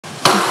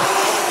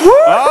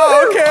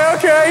Oh,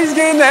 okay, he's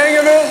getting the hang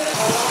of it.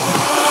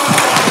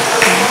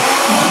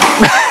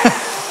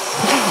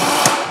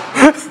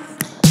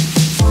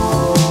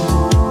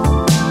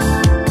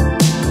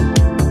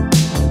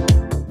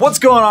 What's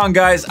going on,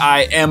 guys?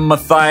 I am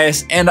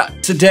Matthias, and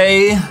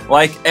today,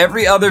 like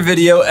every other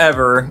video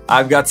ever,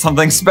 I've got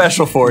something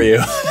special for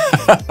you.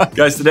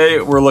 Guys, today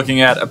we're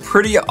looking at a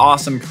pretty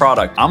awesome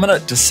product. I'm gonna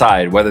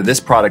decide whether this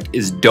product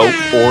is dope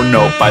or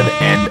nope by the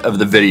end of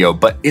the video,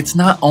 but it's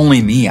not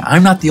only me.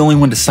 I'm not the only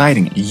one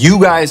deciding. You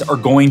guys are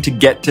going to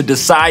get to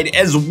decide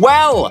as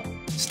well.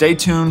 Stay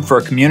tuned for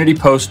a community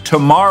post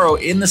tomorrow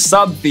in the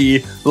sub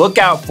feed. Look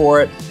out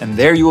for it, and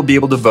there you will be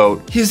able to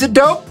vote. Is it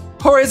dope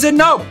or is it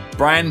nope?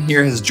 Brian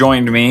here has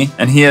joined me,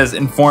 and he has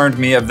informed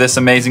me of this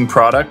amazing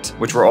product,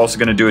 which we're also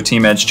gonna do a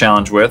Team Edge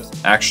challenge with,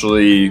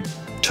 actually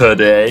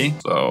today.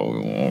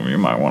 So you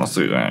might wanna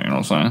see that, you know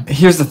what I'm saying?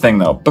 Here's the thing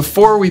though,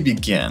 before we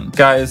begin,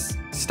 guys,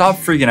 stop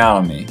freaking out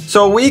on me.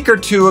 So a week or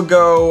two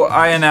ago,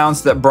 I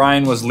announced that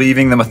Brian was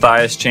leaving the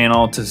Matthias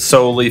channel to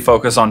solely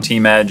focus on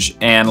Team Edge,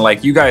 and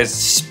like you guys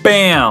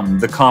spam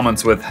the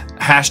comments with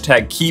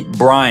hashtag keep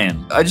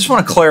Brian. I just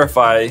wanna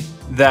clarify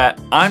that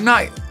I'm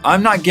not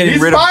getting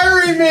rid of— He's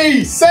firing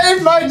me!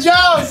 Save my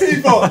job,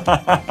 people!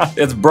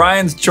 It's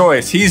Brian's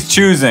choice. He's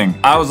choosing.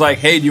 I was like,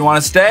 hey, do you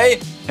want to stay?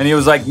 And he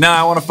was like, no,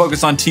 I want to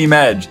focus on Team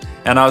Edge.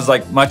 And I was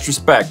like, much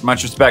respect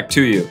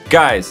to you.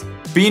 Guys,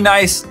 be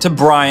nice to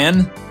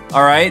Brian,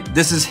 all right?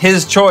 This is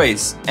his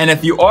choice. And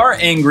if you are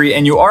angry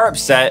and you are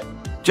upset,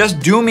 just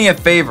do me a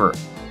favor.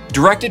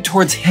 Direct it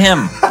towards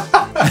him.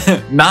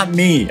 Not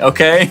me,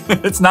 okay?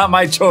 It's not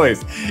my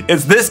choice.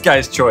 It's this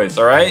guy's choice,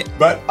 all right?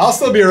 But I'll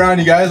still be around,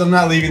 you guys. I'm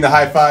not leaving the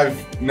High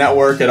Five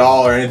network at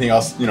all or anything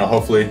else. You know,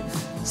 hopefully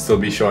still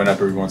be showing up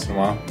every once in a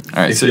while. All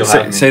right, so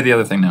say the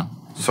other thing now,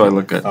 so I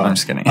look good. I'm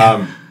just kidding.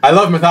 I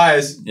love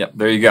Matthias. Yep,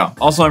 there you go.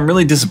 Also, I'm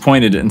really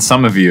disappointed in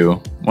some of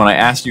you when I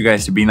asked you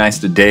guys to be nice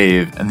to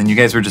Dave, and then you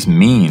guys were just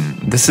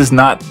mean. This is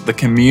not the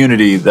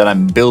community that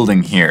I'm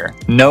building here.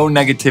 No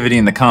negativity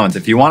in the comments.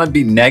 If you want to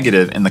be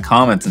negative in the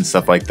comments and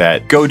stuff like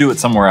that, go do it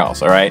somewhere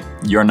else, all right?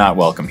 You're not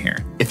welcome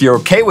here. If you're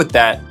okay with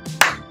that,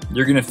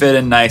 you're gonna fit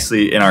in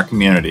nicely in our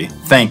community.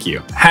 Thank you.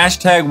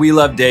 Hashtag we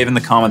love Dave in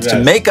the comments to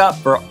make up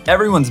for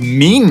everyone's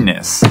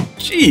meanness.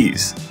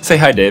 Jeez. Say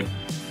hi, Dave.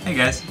 Hey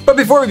guys. But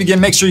before we begin,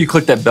 make sure you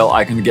click that bell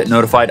icon to get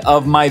notified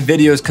of my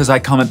videos, because I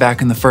comment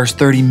back in the first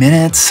 30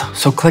 minutes.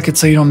 So click it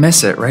so you don't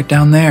miss it, right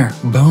down there.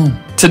 Boom.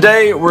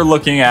 Today we're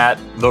looking at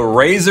the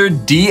Razor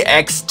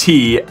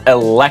DXT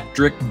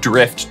Electric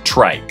Drift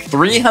Trike.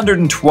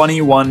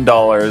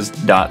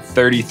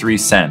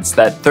 $321.33.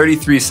 That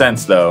 33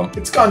 cents though.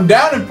 It's gone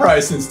down in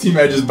price since Team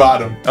Edge has bought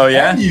them. Oh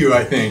yeah? And you,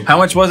 I think. How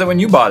much was it when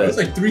you bought it? It was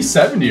like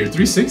 $370 or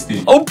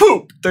 $360. Oh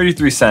poop!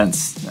 33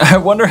 cents. I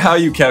wonder how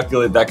you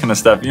calculate that kind of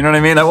stuff. You know what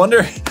I mean? I wonder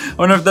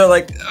if they're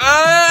like,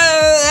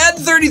 add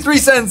 33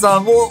 cents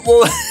on.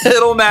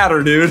 It'll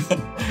matter, dude.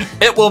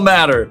 It will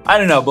matter. I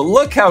don't know, but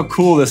look how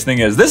cool this thing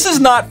is. This is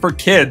not for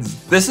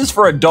kids. This is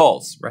for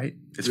adults, right?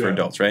 It's for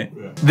adults, right?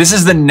 Yeah. This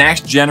is the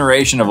next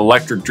generation of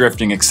electric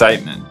drifting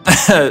excitement.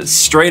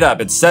 Straight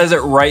up, it says it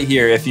right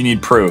here if you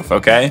need proof,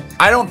 okay?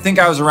 I don't think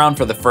I was around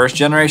for the first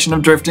generation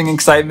of drifting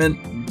excitement,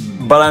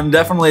 but I'm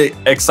definitely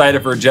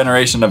excited for a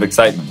generation of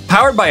excitement.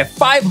 Powered by a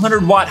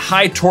 500-watt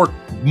high-torque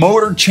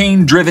motor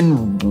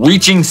chain-driven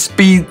reaching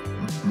speed...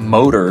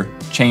 Motor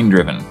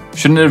chain-driven.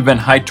 Shouldn't it have been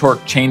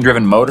high-torque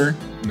chain-driven motor?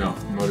 No,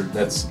 motor,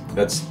 that's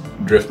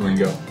drift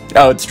lingo.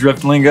 Oh, it's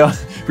drift lingo?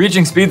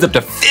 Reaching speeds up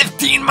to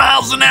 15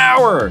 miles an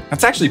hour.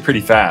 That's actually pretty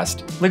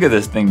fast. Look at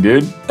this thing,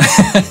 dude.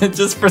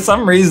 Just for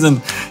some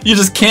reason, you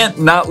just can't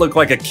not look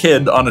like a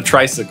kid on a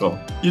tricycle.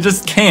 You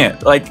just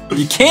can't. Like,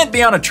 you can't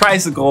be on a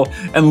tricycle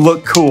and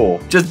look cool.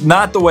 Just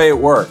not the way it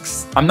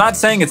works. I'm not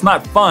saying it's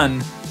not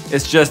fun.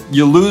 It's just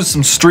you lose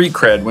some street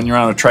cred when you're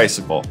on a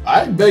tricycle.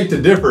 I beg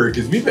to differ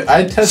because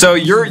I tested. So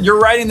you're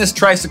riding this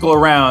tricycle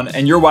around,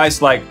 and your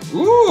wife's like,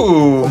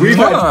 "Ooh, we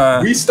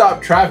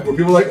stopped traffic where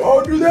people are like,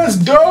 oh, dude, that's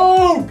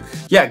dope."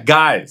 Yeah,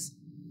 guys.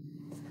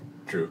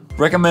 True.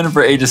 Recommended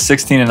for ages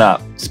 16 and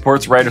up.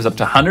 Supports riders up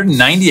to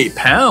 198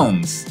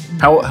 pounds.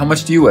 How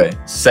much do you weigh?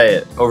 Say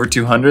it. Over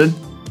 200?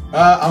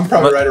 I'm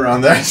probably right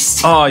around there.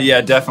 Oh yeah,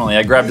 definitely.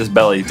 I grabbed his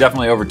belly.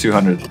 Definitely over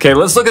 200. Okay,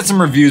 let's look at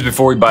some reviews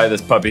before we buy this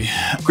puppy.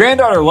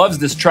 Granddaughter loves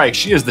this trike.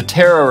 She is the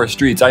terror of our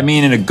streets. I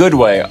mean in a good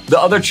way. The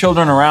other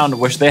children around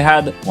wish they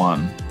had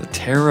one. The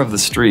terror of the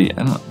street.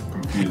 I don't...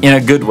 In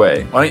a good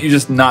way. Why don't you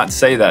just not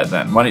say that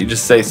then? Why don't you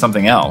just say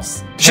something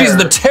else? She's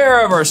the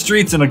terror of our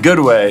streets in a good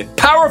way.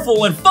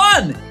 Powerful and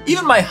fun!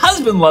 Even my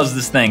husband loves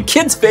this thing.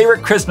 Kid's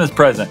favorite Christmas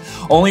present.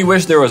 Only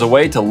wish there was a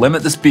way to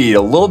limit the speed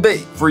a little bit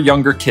for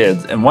younger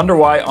kids, and wonder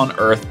why on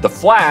earth the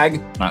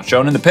flag, not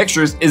shown in the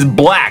pictures, is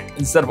black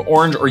instead of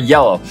orange or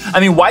yellow. I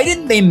mean, why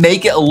didn't they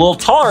make it a little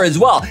taller as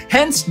well?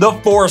 Hence the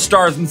 4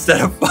 stars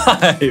instead of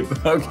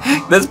 5. Okay.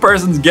 This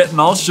person's getting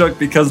all shook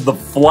because the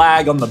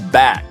flag on the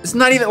back. It's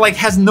not even like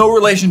has no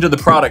relation to the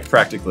product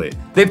practically.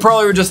 They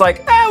probably were just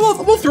like,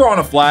 we'll throw on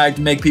a flag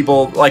to make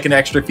people like an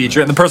extra feature,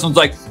 and the person was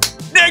like,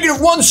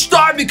 -1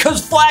 star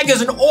because flag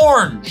isn't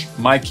orange.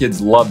 My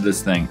kids love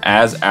this thing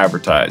as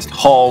advertised.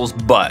 Hauls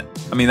butt.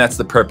 I mean, that's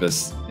the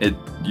purpose.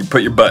 You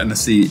put your butt in the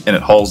seat and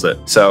it hauls it.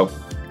 So,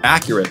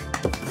 accurate.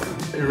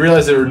 I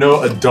realized there were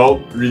no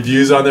adult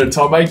reviews on there at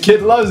all. My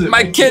kid loves it.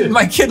 My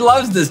kid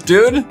loves this,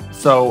 dude.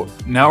 So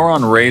now we're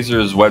on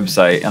Razor's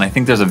website, and I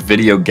think there's a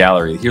video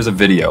gallery. Here's a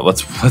video.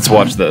 Let's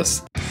watch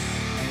this.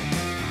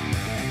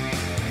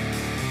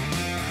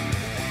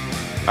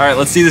 All right,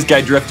 let's see this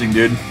guy drifting,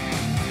 dude.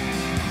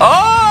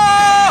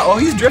 Oh,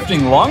 he's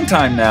drifting long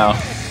time now.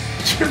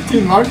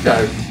 Drifting long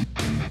time.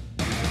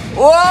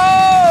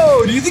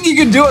 Whoa! Do you think you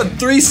can do a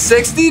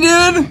 360,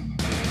 dude?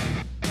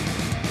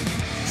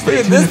 Look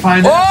at this.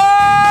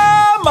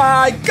 Oh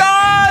my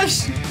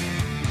gosh!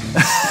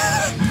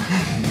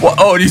 Well,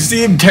 oh, do you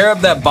see him tear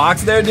up that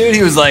box there, dude?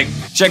 He was like,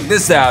 check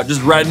this out,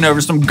 just riding over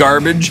some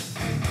garbage.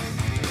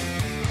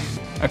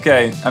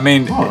 Okay, I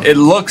mean, it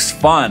looks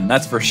fun,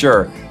 that's for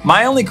sure.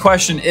 My only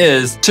question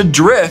is, to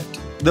drift,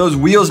 those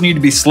wheels need to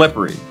be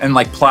slippery and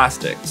like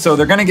plastic. So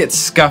they're gonna get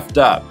scuffed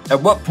up.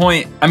 At what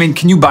point, I mean,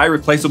 can you buy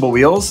replaceable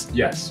wheels?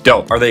 Yes.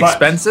 Dope, are they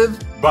expensive?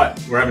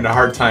 But we're having a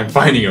hard time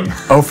finding them.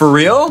 Oh, for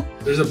real?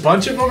 There's a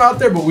bunch of them out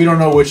there, but we don't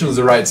know which one's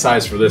the right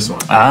size for this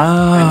one.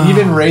 Ah. And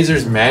even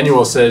Razor's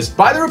manual says,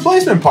 buy the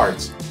replacement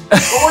parts.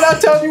 But we're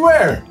not telling you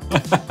where.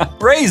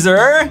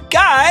 Razor,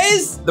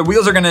 guys! The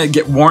wheels are gonna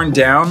get worn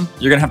down.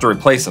 You're gonna have to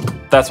replace them.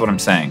 That's what I'm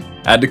saying.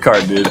 Add to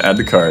cart, dude, add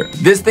to cart.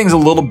 This thing's a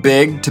little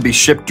big to be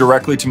shipped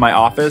directly to my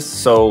office,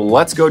 so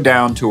let's go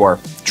down to our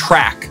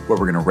track where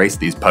we're gonna race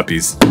these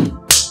puppies. Woo!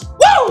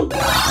 All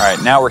right,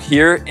 now we're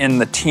here in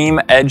the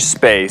Team Edge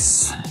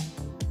space,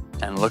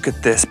 and look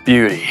at this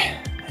beauty.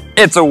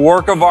 It's a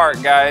work of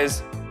art,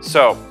 guys.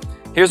 So,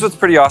 here's what's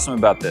pretty awesome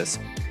about this.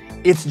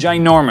 It's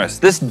ginormous.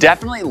 This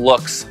definitely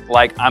looks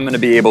like I'm gonna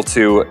be able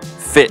to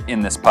fit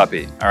in this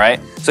puppy, all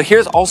right? So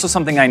here's also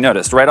something I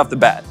noticed right off the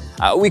bat.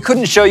 We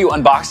couldn't show you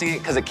unboxing it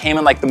because it came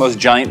in like the most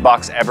giant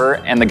box ever,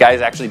 and the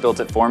guys actually built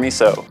it for me,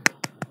 so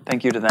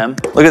thank you to them.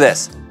 Look at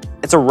this.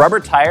 It's a rubber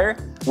tire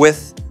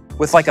with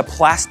like a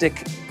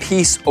plastic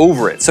piece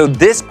over it. So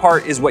this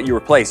part is what you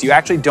replace. You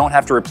actually don't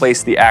have to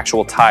replace the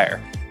actual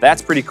tire.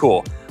 That's pretty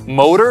cool.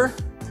 Motor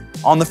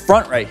on the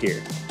front right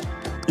here.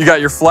 You got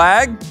your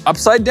flag,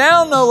 upside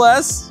down no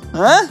less,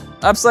 huh?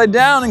 Upside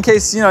down in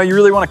case, you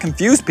really want to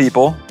confuse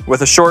people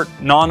with a short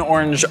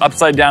non-orange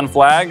upside down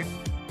flag.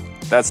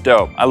 That's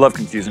dope. I love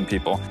confusing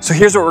people. So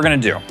here's what we're gonna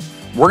do.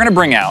 We're gonna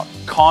bring out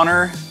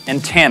Connor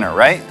and Tanner,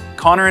 right?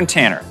 Connor and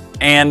Tanner.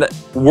 And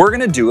we're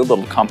gonna do a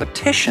little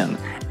competition.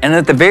 And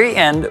at the very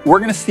end, we're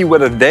gonna see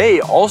whether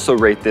they also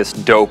rate this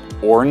dope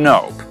or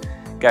nope.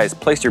 Guys,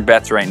 place your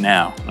bets right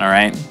now, all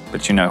right?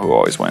 But you know who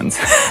always wins.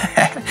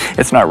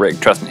 It's not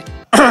rigged, trust me.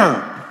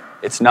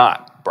 It's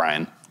not,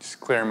 Brian.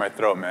 Just clearing my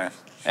throat, man.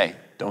 Hey,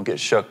 don't get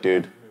shook,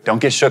 dude. Don't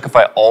get shook if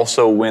I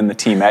also win the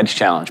Team Edge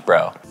challenge,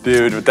 bro.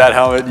 Dude, with that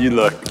helmet, you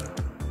look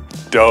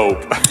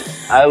dope.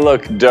 I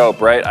look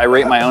dope, right? I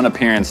rate my own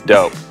appearance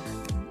dope,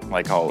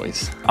 like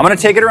always. I'm gonna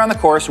take it around the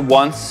course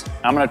once.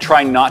 I'm gonna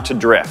try not to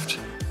drift.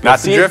 Not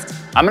to drift?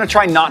 I'm gonna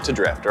try not to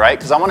drift, all right?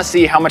 Because I wanna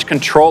see how much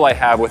control I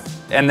have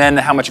and then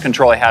how much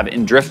control I have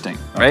in drifting,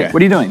 right? Okay.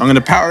 What are you doing? I'm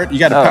gonna power it. You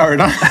gotta power it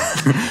on.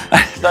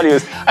 I thought he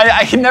was,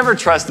 I can never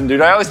trust him,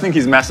 dude. I always think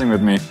he's messing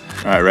with me.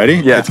 All right, ready?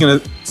 Yeah. It's gonna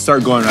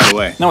start going right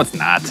away. No, it's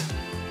not.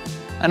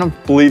 I don't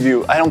believe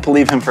you. I don't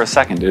believe him for a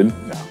second, dude.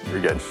 No,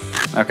 you're good.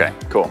 Okay,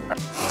 cool.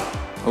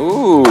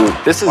 Ooh,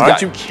 this has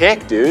got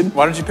kick, dude.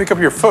 Why don't you pick up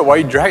your foot? Why are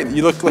you dragging?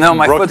 You look like no, you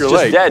my broke foot's your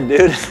just leg. dead,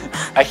 dude.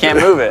 I can't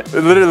move it.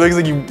 It literally looks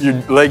like your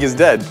leg is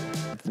dead.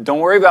 Don't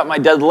worry about my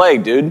dead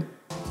leg, dude.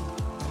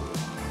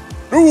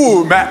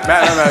 Ooh,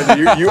 Matt,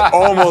 you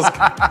almost.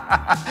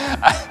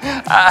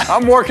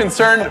 I'm more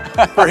concerned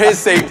for his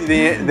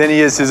safety than he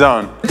is his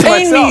own.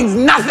 Pain means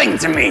nothing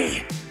to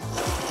me.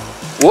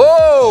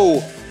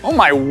 Whoa! Oh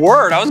my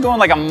word! I was going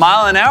like a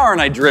mile an hour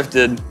and I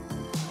drifted.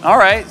 All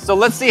right, so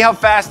let's see how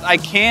fast I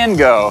can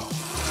go.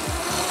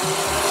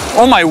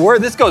 Oh my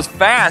word! This goes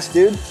fast,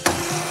 dude.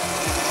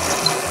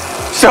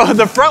 So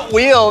the front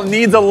wheel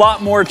needs a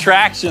lot more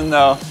traction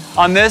though.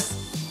 On this,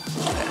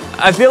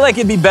 I feel like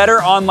it'd be better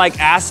on like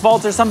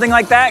asphalt or something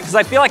like that because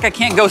I feel like I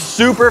can't go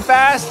super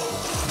fast.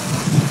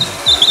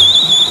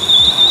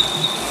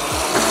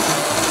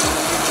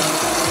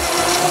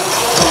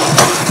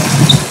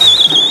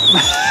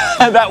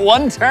 That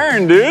one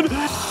turn, dude.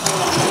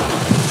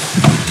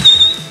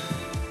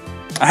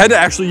 I had to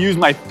actually use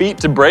my feet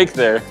to brake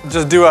there.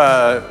 Just do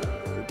a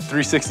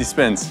 360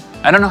 spins.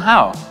 I don't know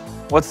how.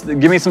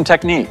 Give me some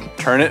technique.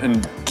 Turn it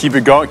and keep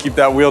it going. Keep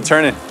that wheel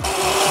turning.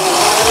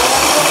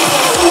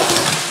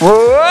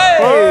 Whoa!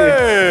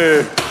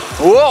 Hey.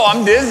 Whoa,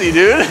 I'm dizzy,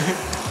 dude.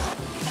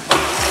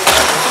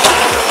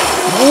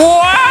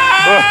 What?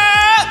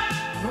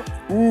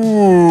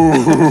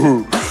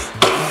 Ooh.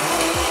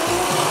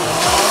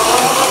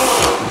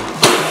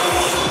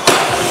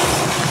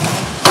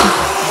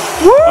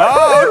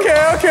 Oh,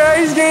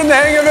 okay, he's getting the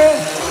hang of it.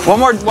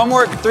 One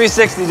more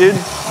 360, dude.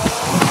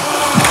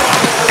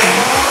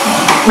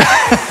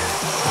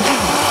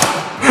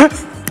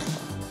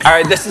 All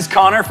right, this is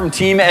Connor from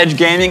Team Edge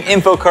Gaming.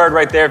 Info card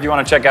right there if you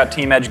want to check out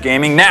Team Edge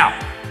Gaming. Now,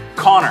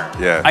 Connor,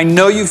 Yeah. I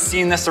know you've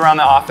seen this around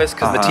the office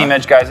because the Team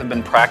Edge guys have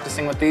been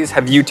practicing with these.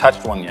 Have you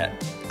touched one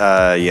yet?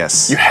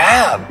 Yes. You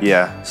have?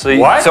 Yeah. So,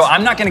 What? So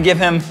I'm not going to give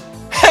him,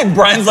 hey,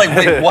 Brian's like,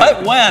 wait,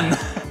 what, when?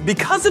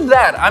 Because of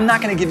that, I'm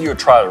not going to give you a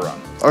trial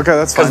run. Okay,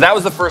 that's fine. Because that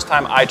was the first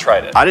time I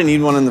tried it. I didn't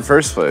need one in the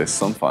first place,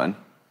 so I'm fine.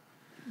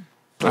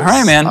 All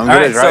right, man. I'm All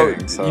good right, at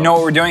driving, so so. you know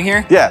what we're doing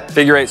here? Yeah.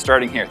 Figure eight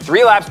starting here.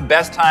 3 laps,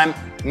 best time.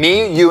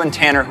 Me, you, and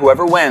Tanner.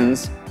 Whoever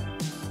wins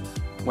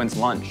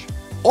lunch.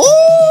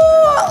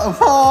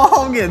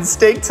 Oh, I'm getting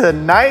steak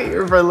tonight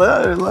for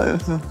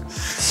lunch.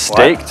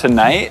 Steak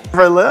tonight?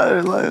 For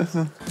lunch.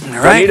 All Do I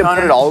right, need to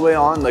Connor. put it all the way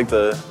on, like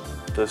the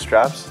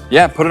straps?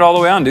 Yeah, put it all the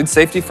way on, dude.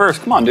 Safety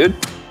first. Come on, dude.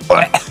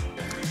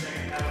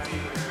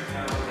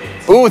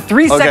 Ooh,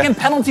 3-second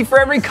penalty for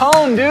every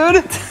cone,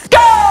 dude.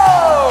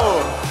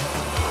 Go!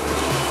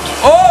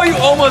 Oh, you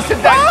almost hit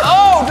that.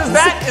 Oh, is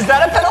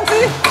that a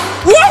penalty?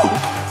 Woo!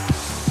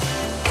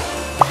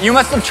 You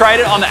must have tried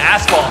it on the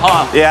asphalt,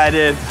 huh? Yeah, I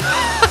did.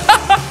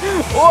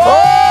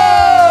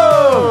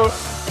 Whoa!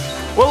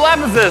 What lap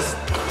is this?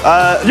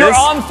 You're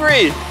on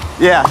 3.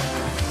 Yeah.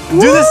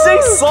 Dude, this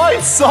thing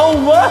slides so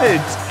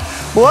much.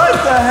 What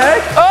the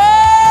heck?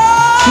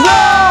 Oh!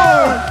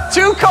 No!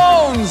 2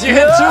 cones. You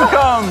hit 2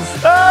 cones.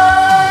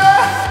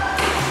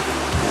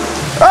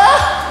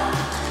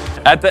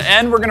 At the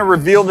end, we're gonna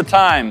reveal the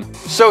time.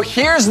 So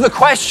here's the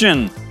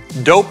question: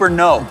 dope or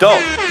no? Dope.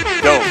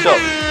 Dope.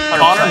 100%.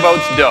 Connor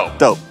votes dope.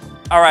 Dope.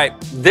 All right,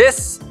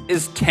 this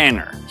is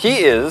Tanner. He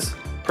is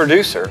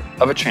producer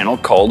of a channel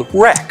called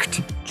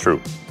Wrecked.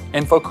 True.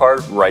 Info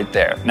card right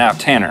there. Now,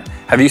 Tanner,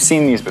 have you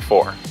seen these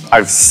before?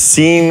 I've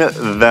seen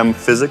them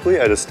physically,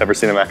 I just never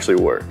seen them actually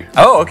work.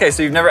 Oh, okay,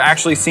 so you've never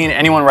actually seen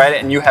anyone ride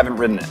it and you haven't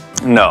ridden it.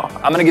 No.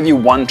 I'm gonna give you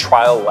 1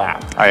 trial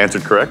lap. I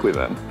answered correctly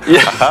then.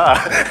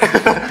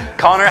 Yeah.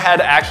 Connor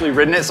had actually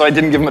ridden it, so I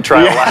didn't give him a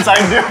trial lap. Yes, I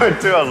knew it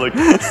too. I was like,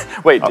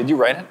 Wait, did you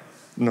ride it?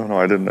 no,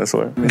 I didn't, I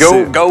swear.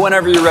 Go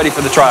whenever you're ready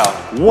for the trial.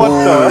 What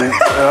the?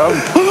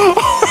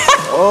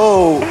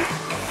 Oh.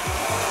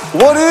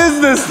 What is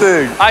this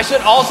thing? I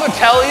should also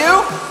tell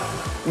you,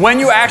 when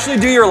you actually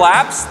do your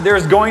laps,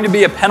 there's going to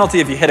be a penalty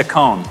if you hit a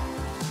cone.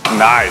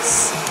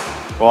 Nice.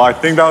 Well, I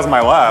think that was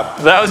my lap.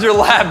 That was your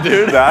lap,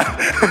 dude.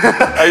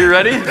 Are you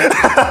ready?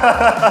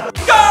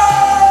 Go!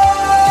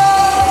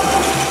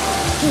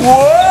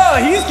 Whoa,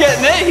 he's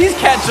getting it. He's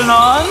catching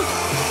on.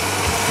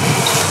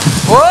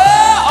 Whoa!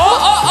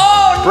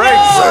 Oh,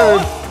 Brakes.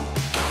 no!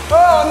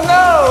 Oh,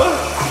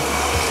 no!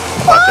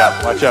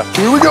 Watch out.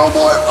 Here we go,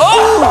 boy.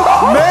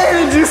 Oh!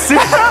 Man, did you see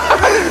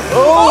that?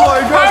 Oh my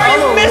God. How are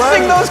you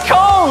missing those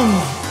cones?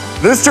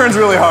 This turns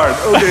really hard.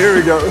 Okay, here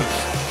we go.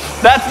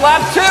 That's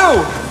lap 2.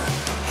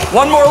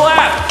 1 more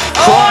lap.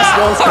 Cross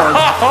those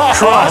cards.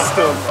 Cross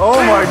them.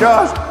 Oh my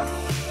gosh.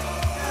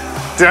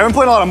 Dude, I've been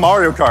playing a lot of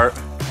Mario Kart.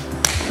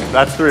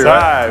 That's 3,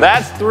 right?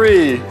 That's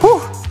 3.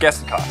 Whew. Guess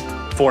the cost.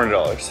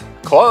 $400.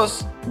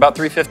 Close. About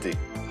 $350.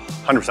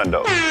 100%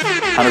 dope.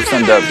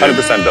 100% dope, dude.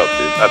 100% dope,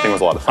 dude. That thing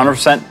was a lot of fun.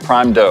 100%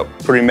 prime dope.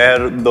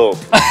 Primer dope.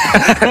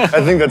 I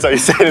think that's how you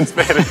say it in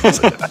Spanish.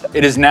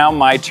 It is now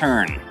my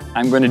turn.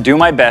 I'm going to do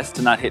my best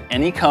to not hit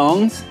any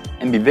cones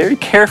and be very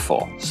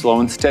careful. Slow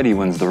and steady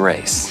wins the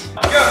race.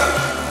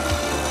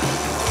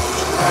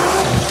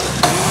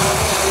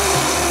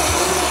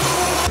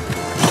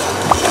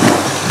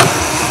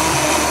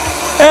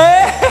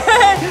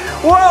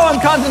 Whoa, I'm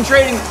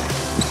concentrating.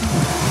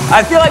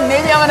 I feel like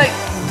maybe I'm gonna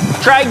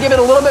try and give it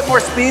a little bit more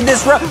speed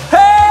this round.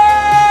 Hey!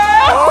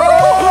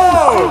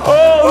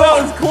 Oh,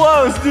 that was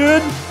close,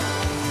 dude.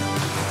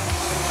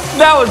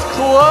 That was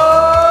close.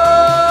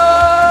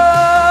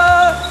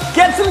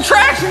 Get some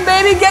traction,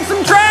 baby. Get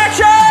some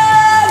traction.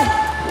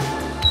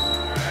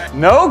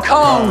 No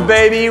cones,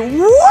 baby.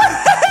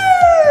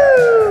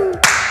 Woo-hoo!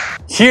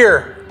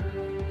 Here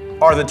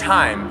are the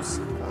times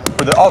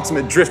for the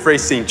Ultimate Drift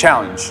Racing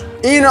Challenge.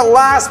 In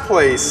last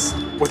place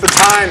with a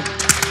time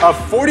of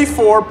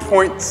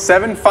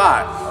 44.75.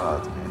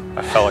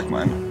 I felt like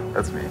mine.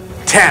 That's me.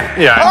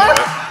 10. Yeah, I knew it.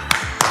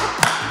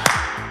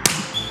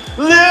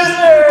 Loser!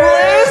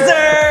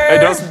 Hey,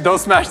 don't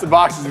smash the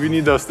boxes. We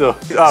need those still.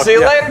 Oh, See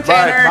you yeah. later,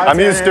 Tanner. Bye. I'm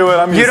used to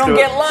it. You don't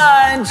get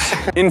lunch.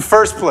 In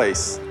first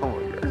place,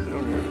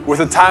 with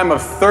a time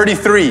of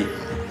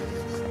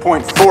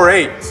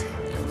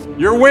 33.48,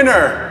 your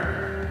winner.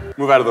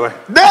 Move out of the way.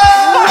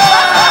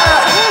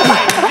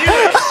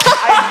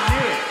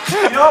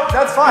 You know,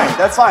 that's fine.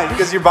 That's fine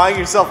because you're buying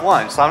yourself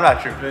lunch, so I'm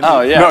not tripping.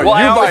 Oh, yeah. No, Well,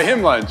 I you buy always-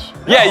 him lunch.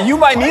 Yeah, you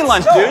buy me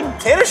lunch, dude.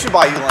 Tanner should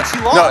buy you lunch. He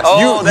lost. No, Oh,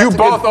 you that's a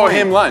both good owe point.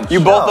 him lunch. You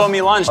both owe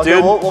me lunch, Okay,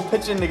 dude. we'll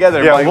pitch in together.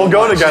 and Yeah, buy you we'll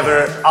go lunch.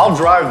 together. I'll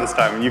drive this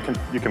time, and you can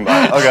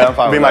buy it. Okay, I'm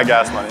fine Be with my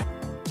that. gas money.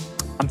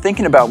 I'm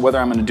thinking about whether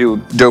I'm gonna do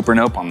dope or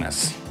nope on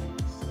this.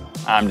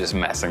 I'm just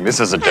messing. This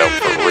is a dope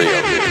for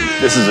real,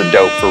 dude. This is a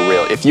dope for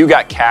real. If you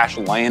got cash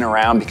laying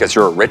around because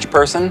you're a rich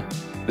person,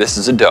 this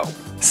is a dope.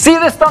 See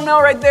this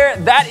thumbnail right there?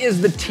 That is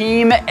the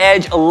Team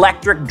Edge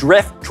Electric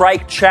Drift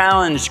Trike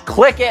Challenge.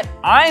 Click it,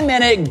 I'm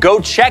in it, go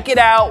check it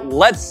out.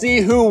 Let's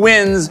see who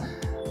wins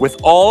with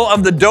all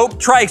of the dope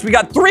trikes. We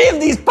got 3 of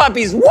these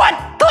puppies. What?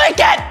 Click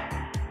it!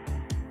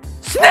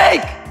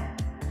 Snake!